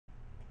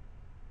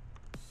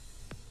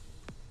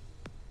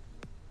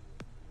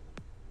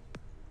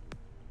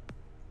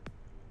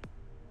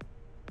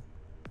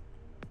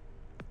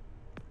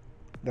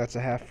That's a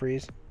half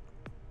freeze.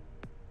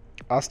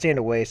 I'll stand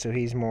away so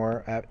he's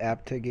more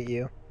apt to get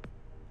you.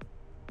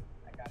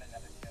 I got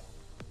another kill.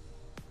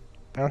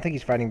 I don't think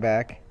he's fighting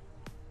back.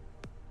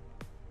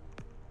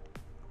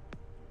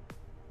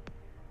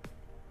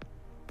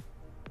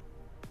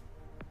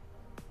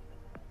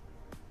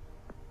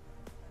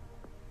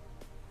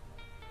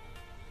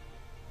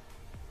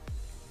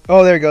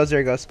 Oh, there he goes. There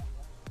he goes.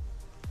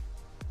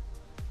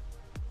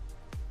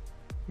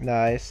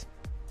 Nice.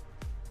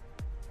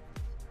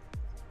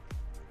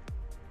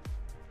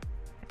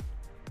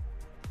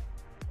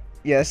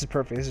 Yeah, this is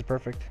perfect. This is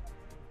perfect.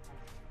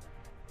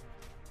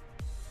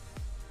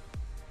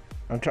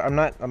 I'm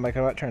not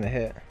trying to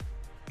hit.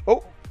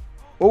 Oh,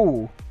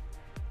 oh,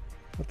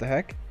 what the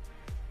heck?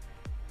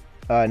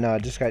 No, I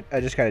just got a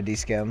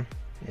descam.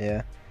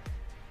 Yeah.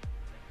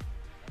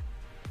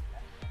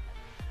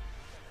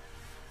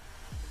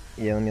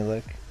 Yeah, let me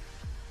look.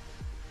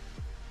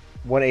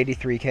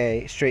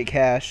 183k straight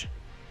cash.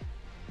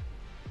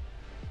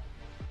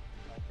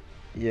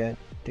 Yeah,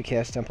 to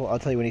Chaos Temple. I'll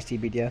tell you when he's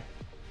TB'd. Yeah.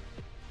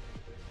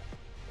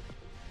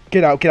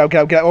 Get out! Get out!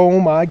 Get out! Get out!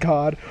 Oh my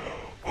God!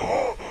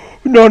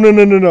 No! No!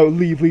 No! No! No!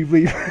 Leave! Leave!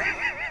 Leave!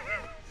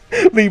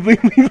 Leave!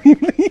 Leave! Leave!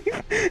 Leave!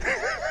 Leave!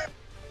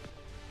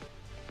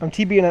 I'm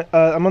TBing.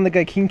 I'm on the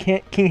guy King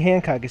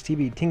Hancock is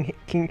TB.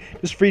 King.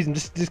 Just freeze him.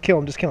 Just kill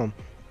him. Just kill him.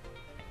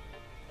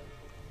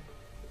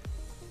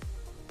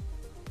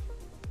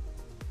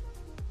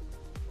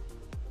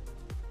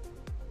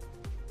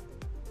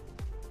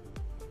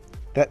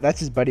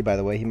 That's his buddy, by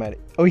the way. He might.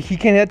 Oh, he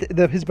can't.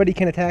 His buddy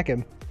can't attack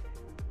him.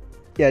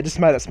 Yeah, just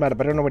smite it. But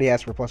I don't know what he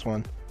asked for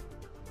 +1.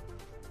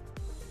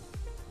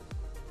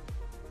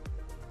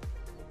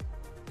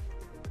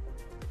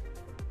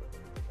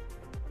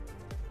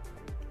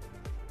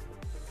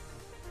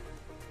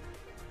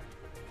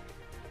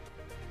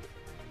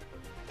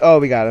 Oh,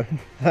 we got him.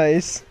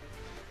 Nice.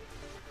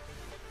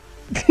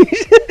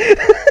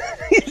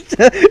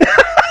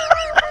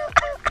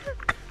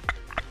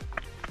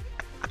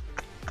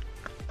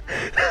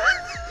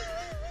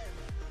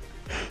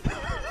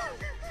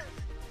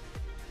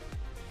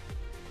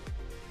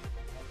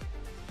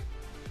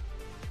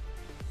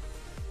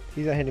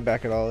 He's not hitting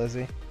back at all, is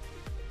he?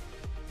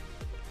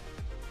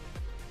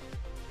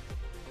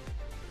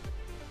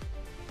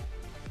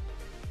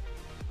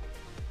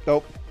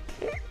 Nope.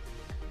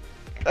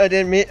 I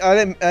didn't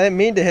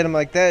mean to hit him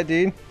like that,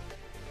 dude.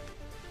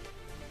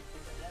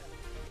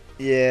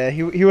 Yeah,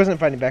 he wasn't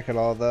fighting back at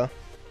all though.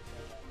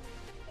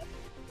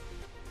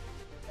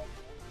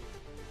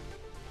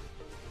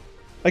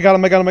 I got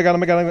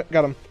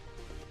him.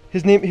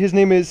 His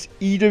name is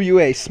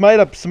EWA. Smite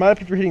up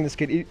if you're hitting this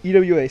kid.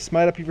 EWA.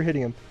 Smite up if you're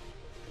hitting him.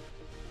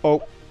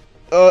 Oh.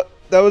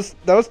 That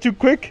was too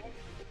quick.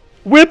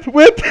 Whip.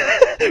 Whip.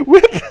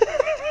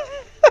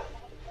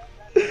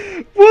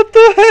 What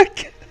the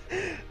heck?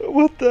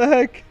 What the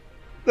heck?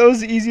 That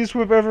was the easiest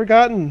whip I've ever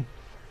gotten.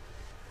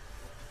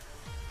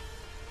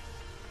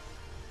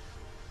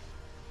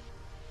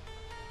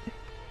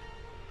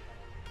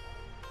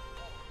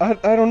 I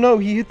don't know.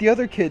 He hit the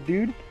other kid,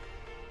 dude.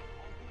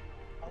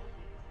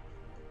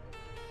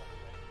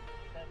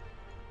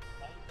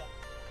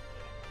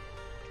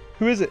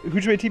 Who is it?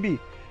 Who'd you TB?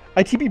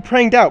 I TB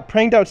pranged out.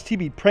 Pranged out's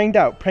TB. Pranged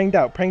out.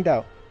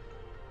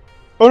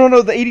 Oh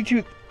no, the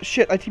 82.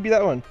 Shit, I TB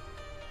that one.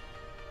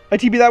 I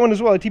TB that one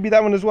as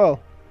well.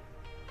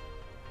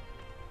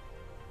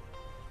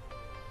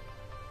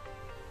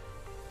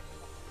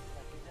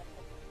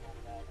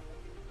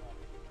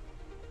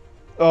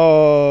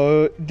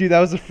 Oh, dude, that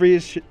was the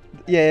freest shit.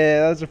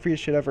 Yeah, that was the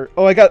freest shit ever.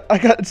 Oh, I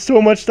got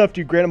so much stuff,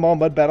 dude. Granite Mall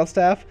Mud Battle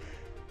Staff.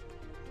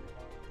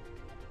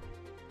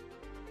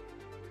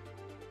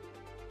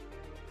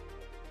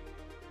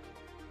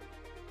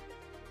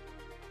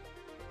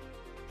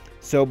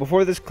 So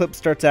before this clip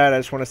starts out, I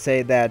just want to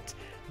say that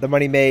the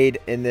money made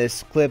in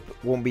this clip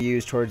won't be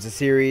used towards the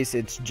series.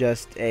 It's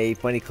just a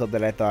funny clip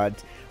that I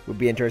thought would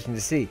be interesting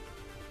to see.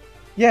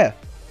 Yeah.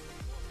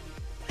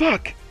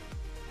 Fuck.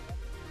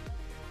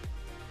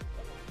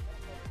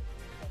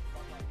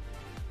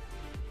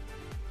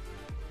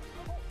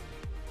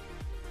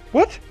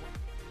 What?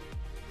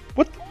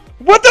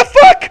 What the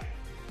fuck?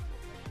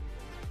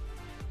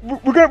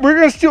 We're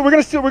gonna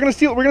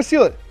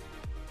steal it.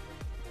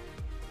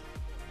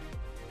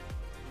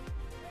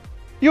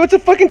 Yo, it's a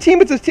fucking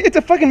team. It's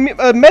a fucking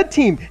med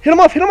team. Hit him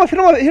off.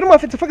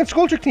 It's a fucking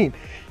skull trick team.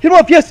 Hit him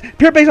off. Yes.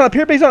 Pair base on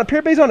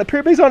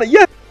it.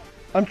 Yes.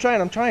 I'm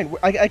trying.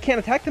 I can't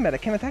attack the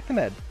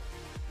med.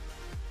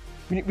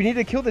 We need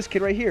to kill this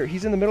kid right here.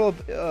 He's in the middle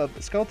of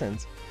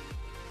skeletons.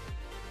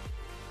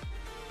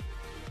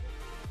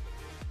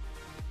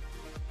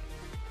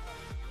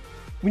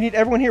 We need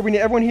everyone here.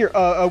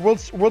 World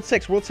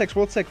 6.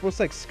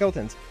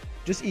 Skeletons.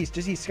 Just east.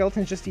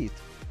 Skeletons just east.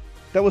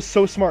 That was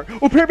so smart.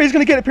 Oh, Parabay's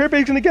gonna get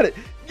it.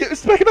 Yeah,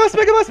 spec him out.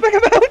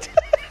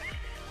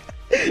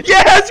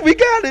 Yes, we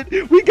got it.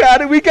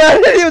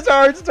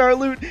 It's our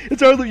loot.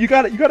 You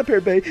got it,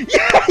 Parabay.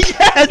 Yeah,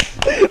 yes.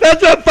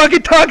 That's what I'm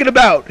fucking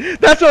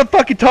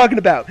talking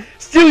about.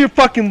 Steal your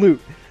fucking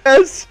loot.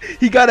 Yes,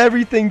 he got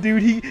everything,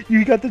 dude.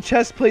 You got the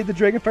chest plate, the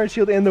Dragonfire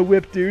shield, and the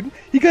whip, dude.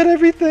 He got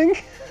everything.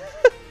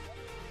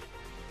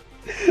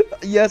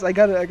 Yes, I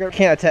got it. I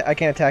can't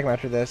attack him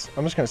after this.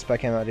 I'm just gonna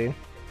spec him out, dude.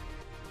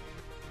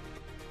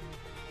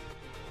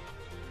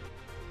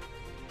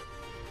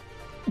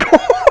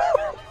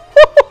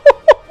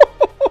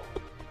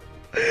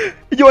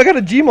 Yo, I got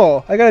a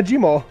Gmaul. I got a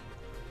Gmaul.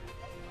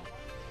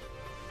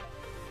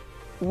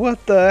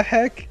 What the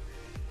heck?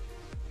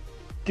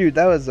 Dude,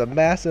 that was a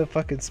massive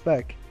fucking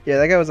spec. Yeah,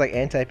 that guy was like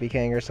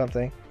anti-Pking or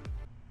something.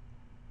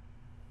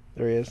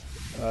 There he is.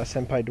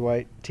 Senpai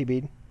Dwight,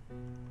 TB'd.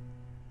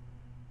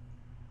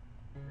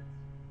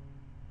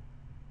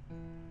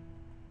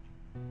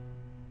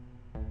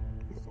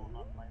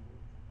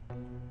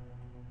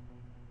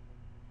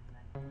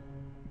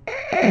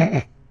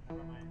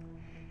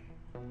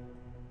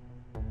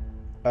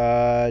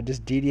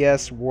 Just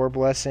DDS, War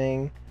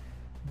Blessing.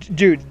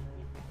 Dude.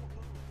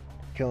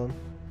 Kill him.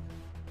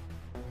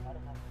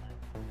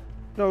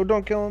 No,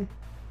 don't kill him.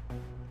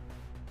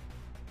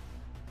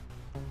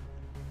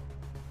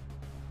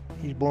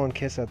 He's blowing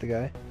kiss at the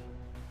guy.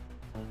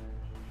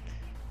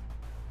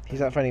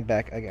 He's not fighting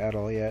back at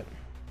all yet.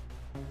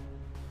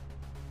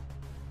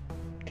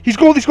 He's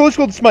gold, he's gold, he's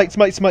gold. Smite,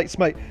 smite, smite,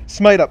 smite.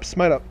 Smite up,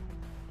 smite up.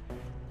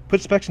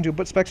 Put specs into him,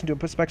 put specs into him,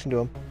 put specs into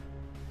him.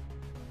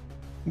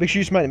 Make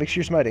sure you're smiting, make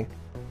sure you're smiting.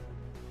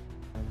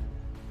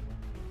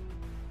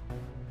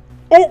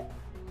 Oh!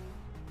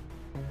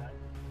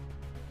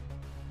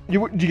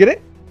 Did you get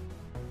it?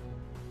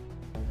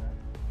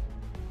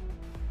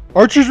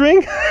 Archer's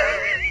ring?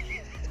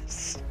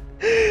 Yes.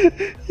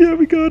 Yeah,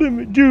 we got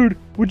him. Dude,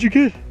 what'd you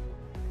get?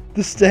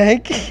 The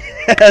stank?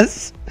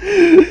 Yes.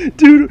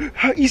 Dude,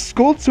 how he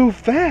scolded so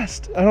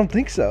fast? I don't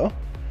think so.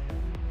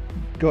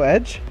 Go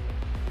edge?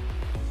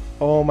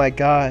 Oh my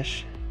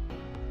gosh.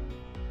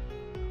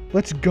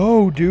 Let's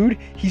go, dude.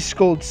 He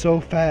scolded so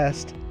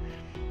fast.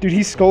 Dude,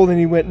 he scolded and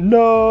he went,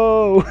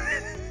 no!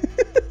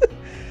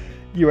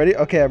 You ready?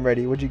 Okay, I'm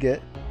ready. What'd you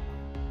get?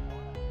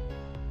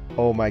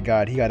 Oh my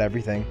god, he got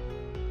everything.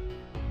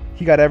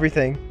 He got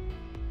everything.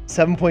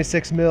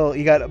 7.6 mil.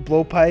 He got a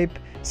blowpipe,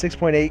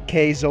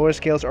 6.8k, Zolar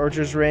Scales,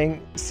 Archer's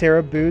Ring,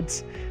 Sarah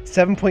Boots,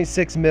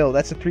 7.6 mil.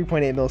 That's a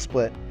 3.8 mil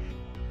split.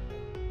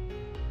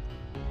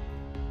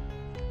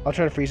 I'll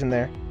try to freeze him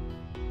there.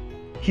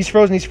 He's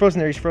frozen, he's frozen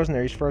there, he's frozen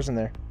there, he's frozen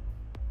there.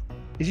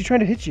 Is he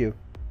trying to hit you?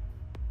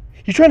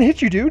 He's trying to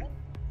hit you, dude!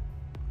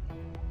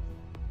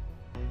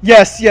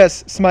 Yes,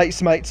 yes! Smite,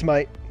 smite,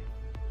 smite.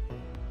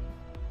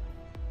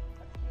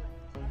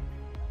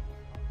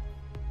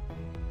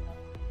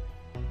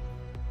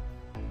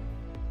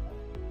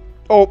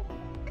 Oh!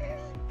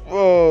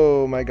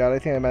 Oh my god, I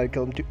think I might have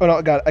killed him too. Oh no,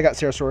 I got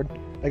Sarah's sword.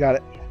 I got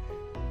it.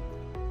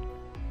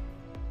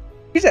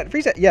 Freeze that,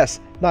 freeze that!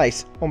 Yes!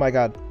 Nice! Oh my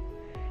god.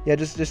 Yeah,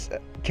 just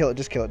kill it,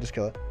 just kill it, just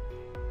kill it.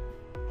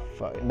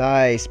 Fuck.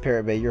 Nice,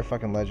 Parrot Bay, you're a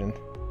fucking legend.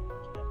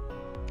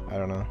 I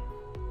don't know.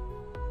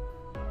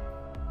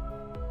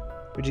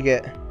 What'd you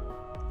get?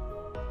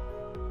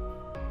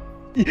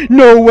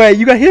 No way!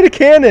 You got hit a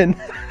cannon!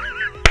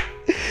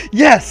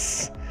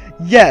 Yes!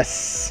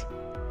 Yes!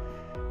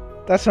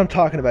 That's what I'm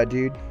talking about,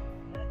 dude.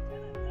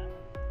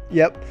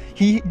 Yep.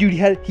 Dude,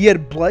 he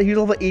had blood. He was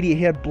level 80.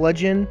 He had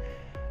bludgeon.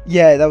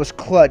 Yeah, that was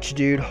clutch,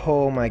 dude.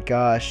 Oh my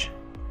gosh.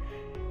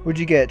 What'd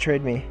you get?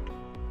 Trade me.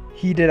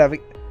 He did have a...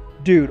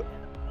 Dude.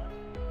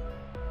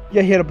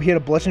 Yeah, he had a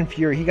bludgeon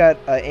fury. He got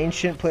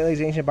ancient plate legs,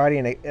 ancient body,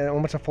 and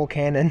almost a full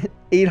cannon.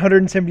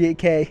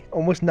 878k,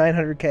 almost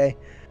 900k.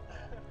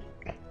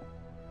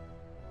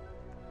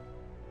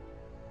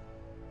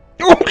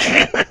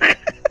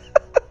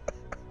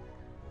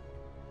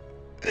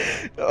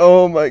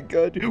 Oh my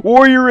god, dude.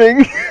 Warrior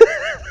ring.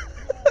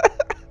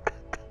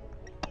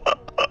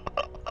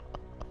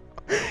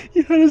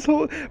 He had his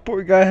whole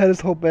poor guy had his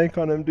whole bank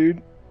on him,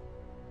 dude.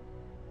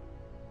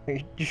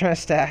 You trying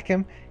to stack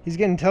him? He's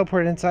getting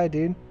teleported inside,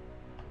 dude.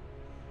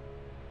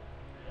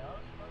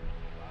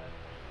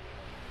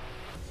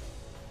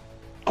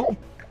 Oh.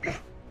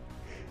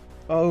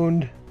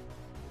 Owned.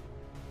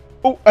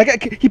 Oh,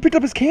 he picked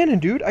up his cannon,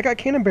 dude. I got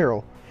cannon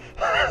barrel.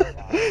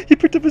 He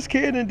picked up his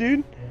cannon,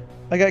 dude.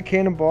 I got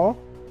cannonball.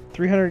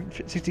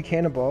 360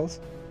 cannonballs.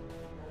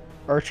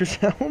 Archer's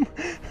helm.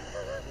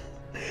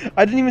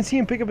 I didn't even see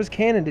him pick up his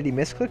cannon. Did he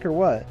misclick or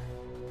what?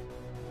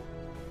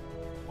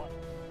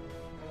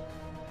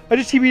 I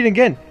just TV'd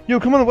again. Yo,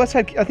 come on the west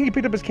side. I think he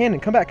picked up his cannon.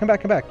 Come back, come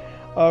back, come back.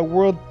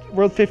 World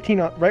 15,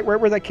 right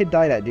where that kid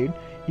died at, dude.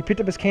 He picked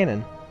up his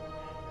cannon.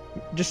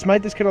 Just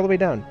smite this kid all the way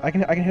down. I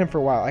can hit him for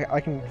a while. I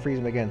can freeze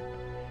him again.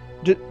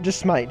 Just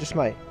smite, just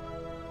smite.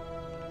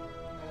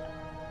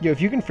 Yo,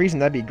 if you can freeze him,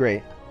 that'd be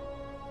great.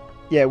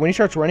 Yeah, when he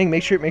starts running,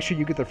 make sure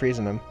you get the freeze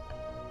on him.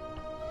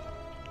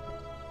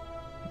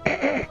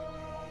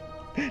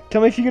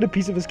 Tell me if you get a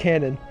piece of his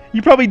cannon.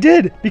 You probably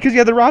did, because you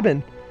had the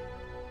Robin.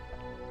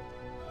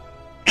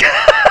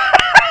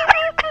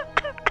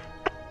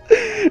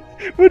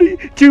 What do you...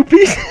 2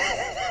 pieces?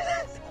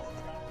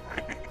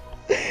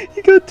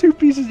 You got 2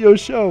 pieces, yo,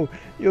 show.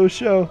 Yo,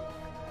 show.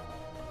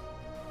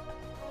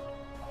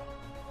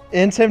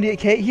 And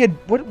 78k. He had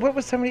what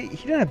was 70?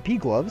 He didn't have B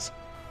gloves.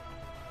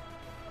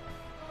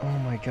 Oh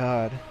my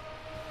god.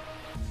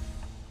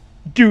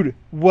 Dude,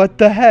 what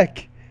the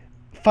heck?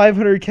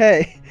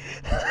 500k.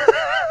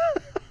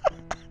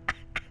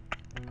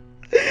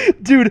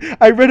 Dude,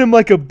 I read him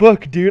like a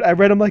book, dude. I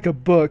read him like a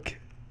book.